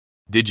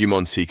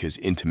Digimon Seeker's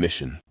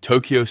Intermission.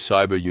 Tokyo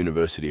Cyber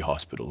University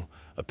Hospital.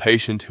 A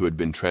patient who had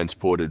been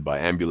transported by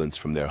ambulance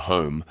from their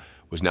home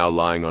was now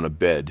lying on a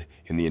bed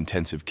in the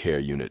intensive care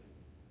unit.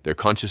 Their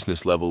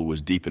consciousness level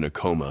was deep in a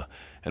coma,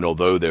 and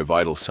although their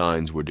vital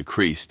signs were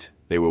decreased,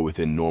 they were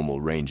within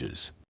normal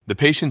ranges. The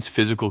patient's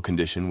physical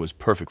condition was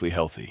perfectly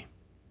healthy.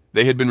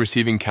 They had been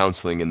receiving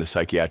counseling in the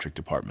psychiatric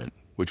department,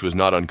 which was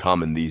not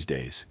uncommon these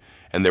days,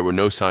 and there were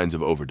no signs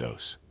of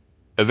overdose.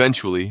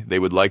 Eventually, they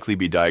would likely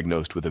be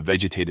diagnosed with a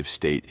vegetative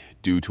state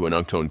due to an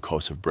unknown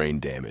cause of brain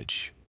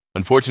damage.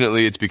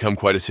 Unfortunately, it's become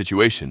quite a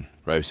situation,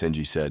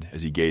 Ryusenji said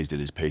as he gazed at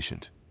his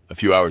patient. A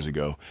few hours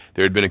ago,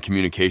 there had been a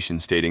communication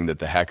stating that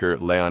the hacker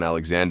Leon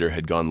Alexander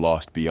had gone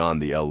lost beyond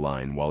the L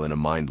line while in a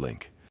mind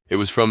link. It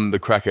was from the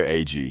cracker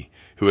AG,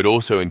 who had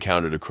also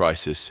encountered a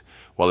crisis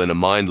while in a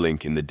mind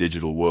link in the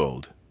digital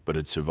world, but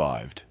had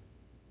survived.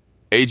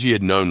 AG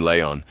had known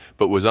Leon,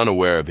 but was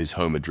unaware of his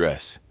home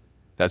address.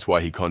 That's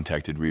why he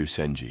contacted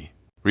Ryusenji.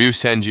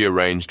 Ryusenji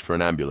arranged for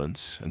an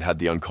ambulance and had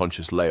the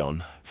unconscious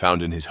Leon,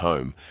 found in his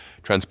home,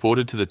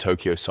 transported to the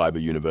Tokyo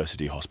Cyber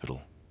University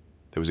Hospital.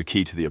 There was a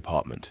key to the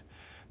apartment.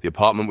 The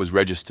apartment was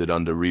registered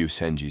under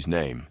Ryusenji's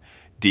name,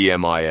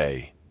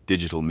 DMIA,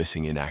 Digital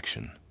Missing in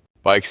Action.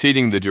 By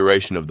exceeding the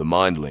duration of the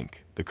mind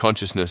link, the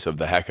consciousness of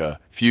the hacker,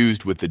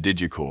 fused with the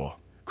Digicore,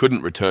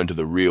 couldn't return to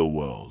the real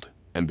world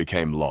and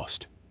became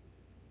lost.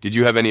 Did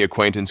you have any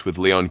acquaintance with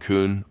Leon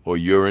Kun or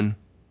Urin?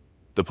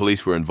 The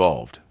police were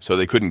involved, so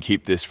they couldn't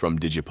keep this from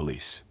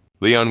Digipolice.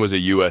 Leon was a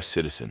U.S.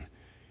 citizen.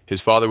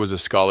 His father was a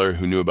scholar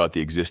who knew about the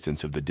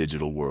existence of the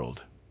digital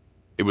world.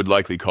 It would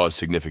likely cause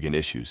significant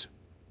issues.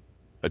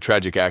 A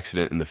tragic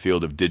accident in the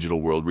field of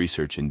digital world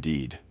research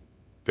indeed.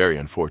 Very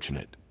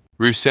unfortunate.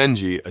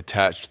 Ryusenji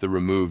attached the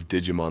removed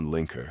Digimon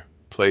linker,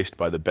 placed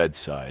by the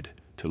bedside,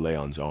 to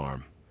Leon's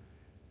arm.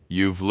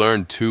 You've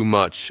learned too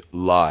much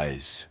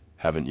lies,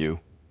 haven't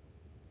you?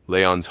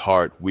 Leon's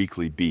heart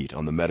weakly beat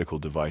on the medical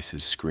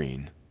device's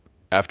screen.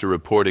 After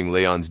reporting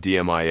Leon's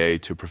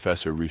DMIA to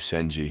Professor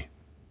Ryusenji,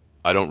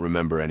 I don't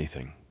remember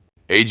anything.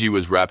 AG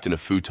was wrapped in a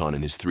futon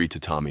in his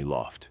 3-tatami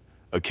loft.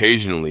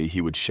 Occasionally,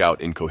 he would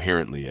shout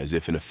incoherently as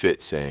if in a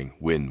fit saying,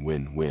 win,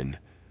 win, win.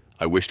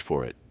 I wished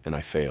for it, and I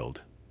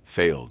failed.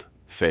 Failed.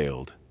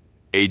 Failed.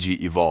 AG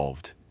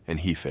evolved, and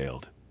he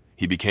failed.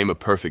 He became a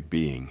perfect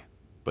being,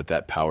 but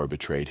that power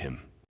betrayed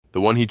him.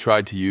 The one he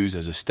tried to use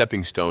as a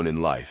stepping stone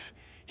in life,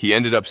 he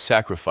ended up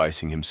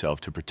sacrificing himself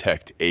to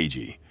protect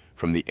AG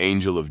from the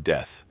angel of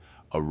death,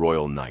 a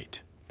royal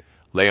knight.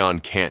 Leon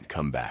can't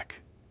come back.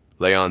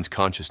 Leon's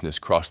consciousness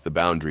crossed the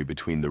boundary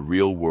between the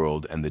real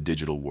world and the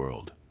digital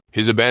world.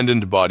 His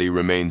abandoned body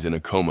remains in a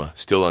coma,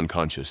 still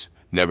unconscious,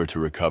 never to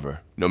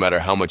recover. No matter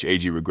how much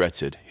AG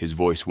regrets it, his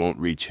voice won't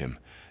reach him.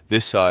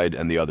 This side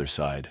and the other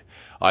side.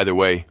 Either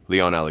way,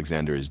 Leon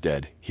Alexander is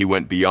dead. He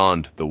went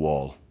beyond the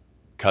wall.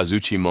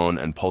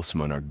 Kazuchimon and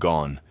Pulsamon are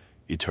gone,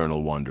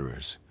 eternal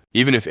wanderers.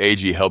 Even if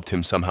AG helped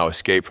him somehow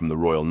escape from the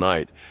Royal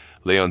Knight,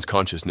 Leon's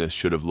consciousness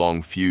should have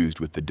long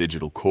fused with the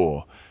digital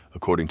core,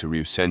 according to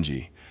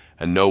Ryusenji,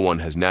 and no one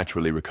has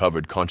naturally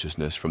recovered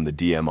consciousness from the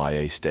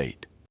DMIA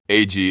state.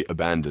 AG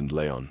abandoned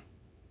Leon.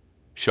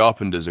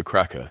 Sharpened as a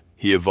cracker,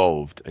 he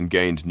evolved and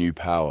gained new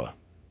power,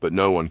 but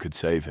no one could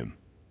save him.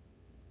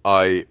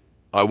 I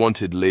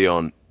wanted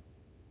Leon.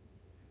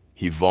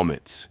 He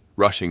vomits,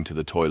 rushing to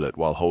the toilet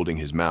while holding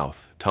his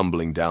mouth,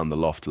 tumbling down the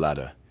loft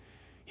ladder.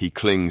 He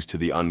clings to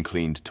the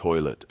uncleaned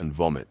toilet and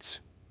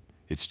vomits.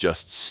 It's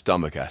just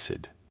stomach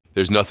acid.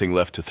 There's nothing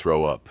left to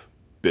throw up.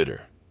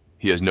 Bitter.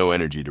 He has no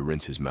energy to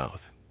rinse his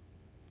mouth.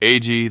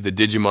 AG, the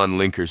Digimon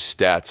linker's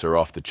stats are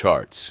off the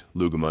charts,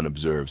 Lugumon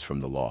observes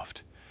from the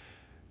loft.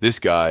 This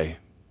guy,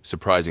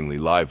 surprisingly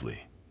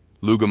lively.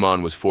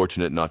 Lugumon was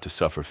fortunate not to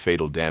suffer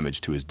fatal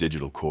damage to his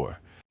digital core.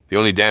 The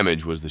only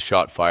damage was the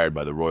shot fired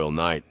by the Royal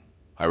Knight.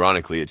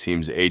 Ironically, it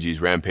seems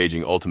AG's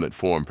rampaging ultimate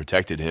form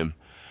protected him.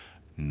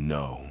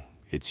 No,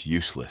 it's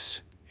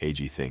useless,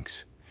 AG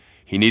thinks.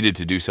 He needed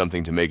to do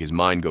something to make his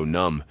mind go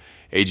numb.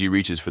 AG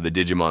reaches for the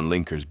Digimon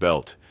linker's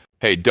belt.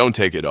 Hey, don't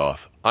take it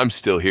off. I'm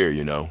still here,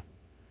 you know.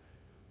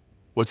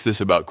 What's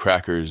this about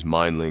crackers,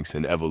 mind links,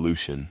 and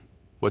evolution?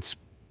 What's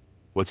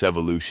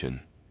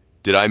evolution?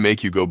 Did I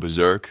make you go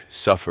berserk,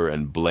 suffer,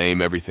 and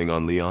blame everything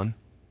on Leon?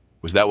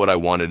 Was that what I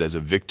wanted as a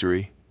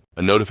victory?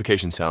 A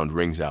notification sound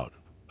rings out.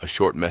 A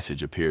short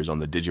message appears on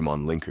the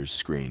Digimon linker's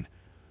screen.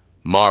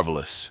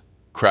 Marvelous.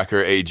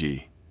 Cracker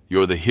AG,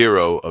 you're the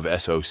hero of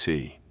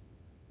SOC.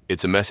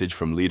 It's a message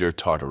from leader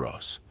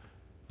Tartaros.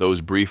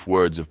 Those brief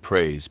words of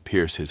praise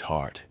pierce his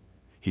heart.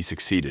 He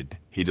succeeded.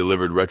 He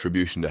delivered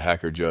retribution to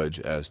Hacker Judge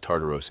as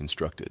Tartaros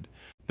instructed.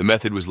 The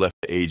method was left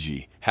to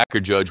AG. Hacker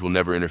Judge will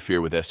never interfere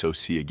with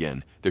SOC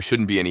again. There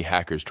shouldn't be any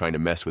hackers trying to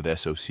mess with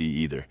SOC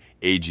either.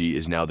 AG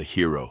is now the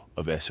hero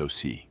of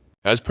SOC.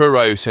 As per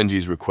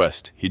Ryusenji's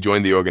request, he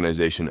joined the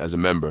organization as a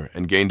member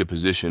and gained a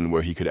position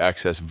where he could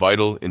access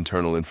vital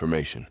internal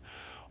information,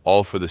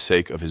 all for the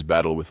sake of his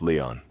battle with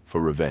Leon,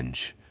 for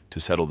revenge, to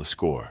settle the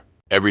score.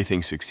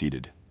 Everything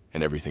succeeded,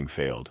 and everything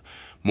failed.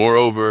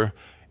 Moreover,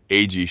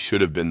 AG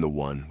should have been the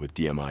one with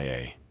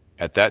DMIA,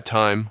 At that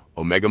time,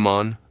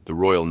 Omegamon, the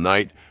Royal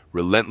Knight,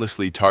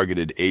 relentlessly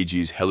targeted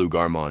Eiji's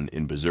Helugarmon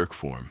in berserk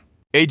form.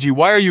 Eiji,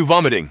 why are you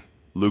vomiting?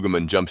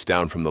 Lugamon jumps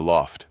down from the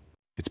loft.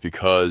 It's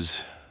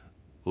because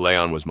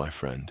Leon was my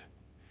friend.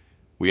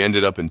 We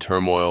ended up in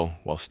turmoil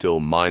while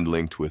still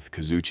mind-linked with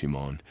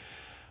Kazuchimon.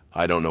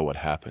 I don't know what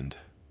happened.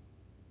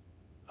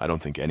 I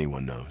don't think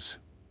anyone knows.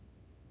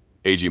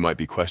 Eiji might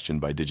be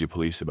questioned by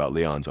Digipolice about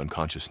Leon's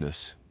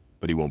unconsciousness,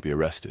 but he won't be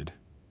arrested.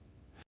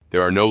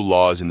 There are no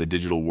laws in the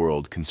digital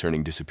world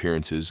concerning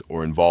disappearances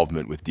or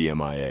involvement with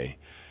DMIA.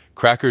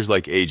 Crackers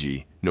like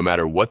Eiji, no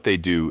matter what they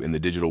do in the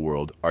digital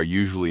world, are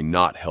usually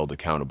not held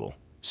accountable,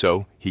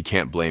 so he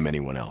can't blame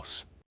anyone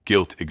else.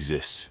 Guilt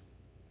exists.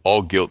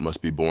 All guilt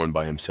must be borne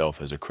by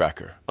himself as a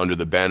cracker, under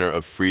the banner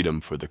of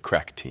freedom for the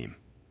crack team.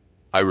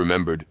 I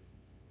remembered.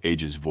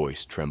 Eiji's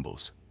voice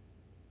trembles.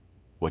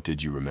 What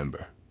did you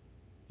remember?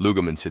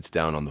 Lugamon sits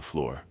down on the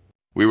floor.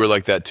 We were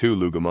like that too,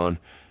 Lugamon.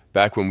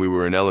 Back when we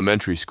were in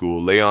elementary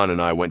school, Leon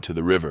and I went to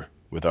the river.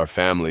 With our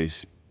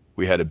families,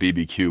 we had a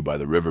BBQ by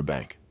the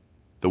riverbank.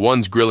 The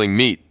one's grilling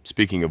meat,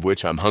 speaking of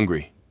which I'm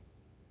hungry.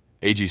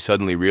 Eiji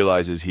suddenly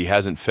realizes he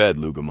hasn't fed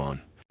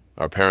Lugamon.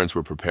 Our parents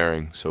were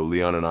preparing, so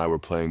Leon and I were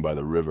playing by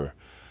the river.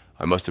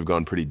 I must have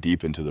gone pretty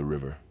deep into the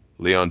river.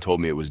 Leon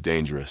told me it was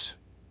dangerous.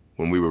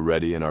 When we were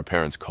ready and our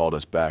parents called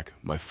us back,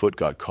 my foot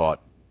got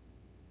caught.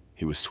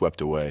 He was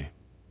swept away.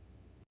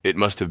 It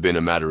must have been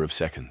a matter of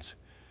seconds.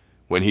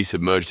 When he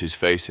submerged his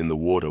face in the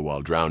water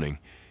while drowning,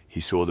 he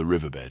saw the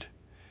riverbed.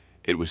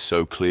 It was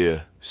so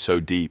clear,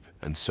 so deep,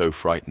 and so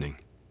frightening.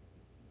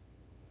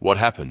 What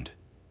happened?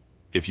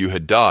 If you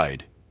had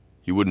died,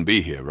 you wouldn't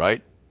be here,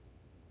 right?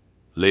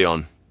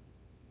 Leon.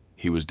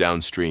 He was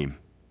downstream,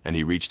 and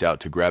he reached out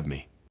to grab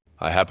me.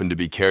 I happened to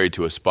be carried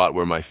to a spot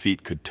where my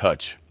feet could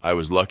touch. I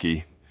was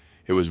lucky.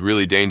 It was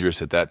really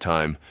dangerous at that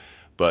time,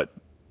 but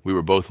we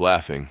were both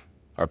laughing.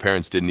 Our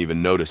parents didn't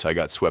even notice I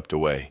got swept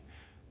away.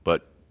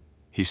 But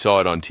he saw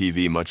it on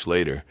TV much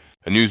later,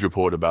 a news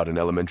report about an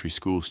elementary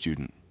school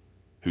student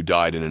who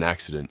died in an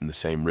accident in the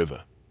same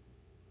river.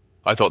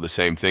 I thought the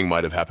same thing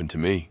might have happened to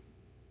me.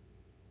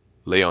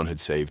 Leon had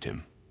saved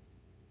him.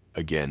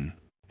 Again.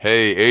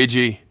 Hey,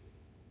 Eiji.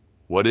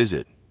 What is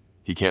it?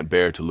 He can't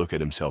bear to look at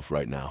himself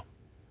right now,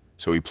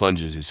 so he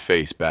plunges his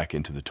face back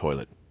into the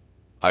toilet.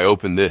 I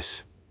opened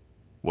this.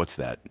 What's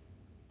that?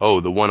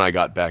 Oh, the one I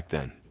got back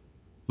then.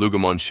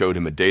 Lugamon showed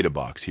him a data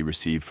box he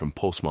received from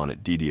Pulsemon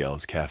at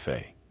DDL's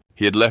cafe.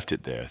 He had left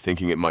it there,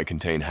 thinking it might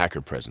contain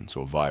hacker presence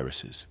or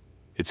viruses.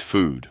 It's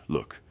food,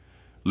 look.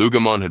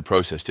 Lugamon had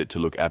processed it to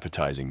look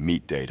appetizing,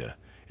 meat data.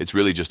 It's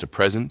really just a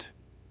present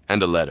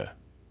and a letter.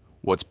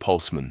 What's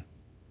Pulsemon?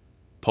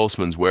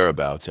 Pulsemon's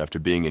whereabouts after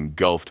being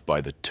engulfed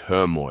by the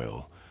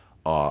turmoil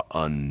are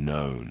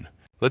unknown.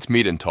 Let's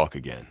meet and talk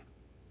again.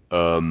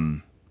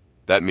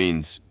 That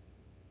means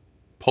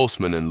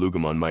Pulsemon and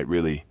Lugamon might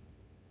really...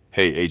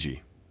 Hey,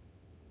 Eiji.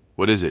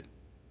 What is it?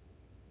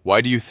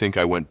 Why do you think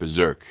I went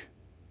berserk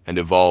and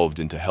evolved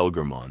into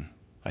Helgarmon?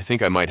 I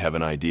think I might have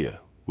an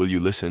idea. Will you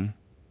listen?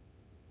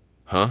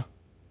 Huh?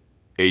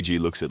 Eiji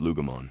looks at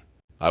Lugamon.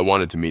 I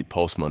wanted to meet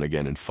Pulsemon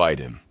again and fight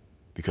him,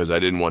 because I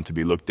didn't want to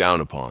be looked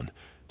down upon.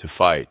 To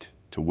fight,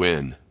 to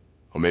win,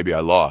 or maybe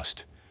I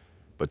lost.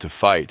 But to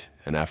fight,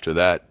 and after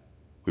that,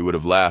 we would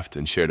have laughed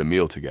and shared a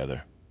meal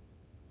together.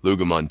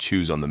 Lugamon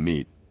chews on the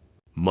meat.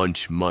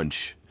 Munch,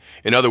 munch.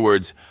 In other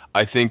words,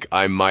 I think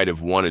I might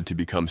have wanted to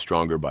become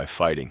stronger by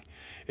fighting.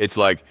 It's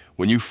like,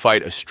 when you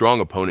fight a strong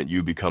opponent,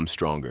 you become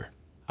stronger.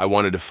 I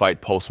wanted to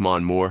fight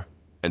Pulsemon more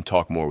and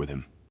talk more with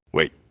him.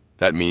 Wait,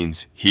 that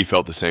means he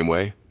felt the same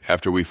way?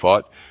 After we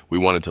fought, we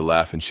wanted to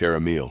laugh and share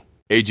a meal.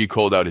 Eiji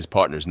called out his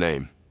partner's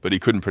name, but he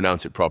couldn't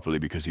pronounce it properly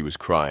because he was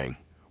crying.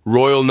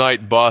 Royal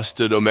Knight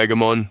bastard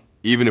Omegamon,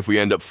 even if we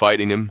end up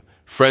fighting him,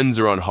 friends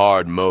are on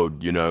hard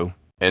mode, you know.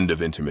 End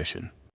of intermission.